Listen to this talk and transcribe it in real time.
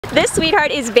This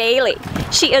sweetheart is Bailey.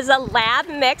 She is a lab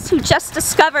mix who just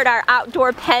discovered our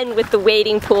outdoor pen with the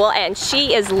wading pool, and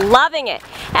she is loving it.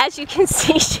 As you can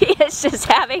see, she is just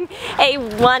having a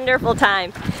wonderful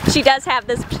time. She does have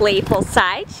this playful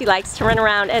side. She likes to run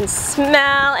around and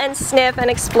smell and sniff and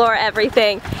explore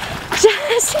everything.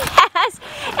 Just has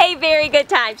a very good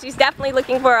time. She's definitely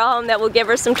looking for a home that will give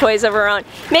her some toys of her own.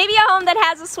 Maybe a home that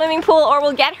has a swimming pool, or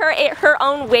will get her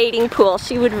own wading pool.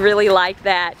 She would really like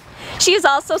that. She is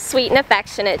also sweet and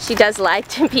affectionate. She does like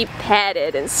to be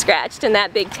petted and scratched, and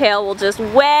that big tail will just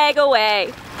wag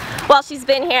away. While she's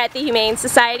been here at the Humane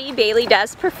Society, Bailey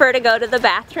does prefer to go to the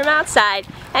bathroom outside,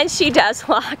 and she does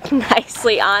walk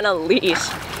nicely on a leash.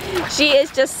 She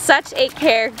is just such a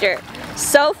character,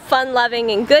 so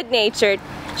fun-loving and good-natured.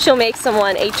 She'll make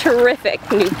someone a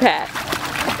terrific new pet.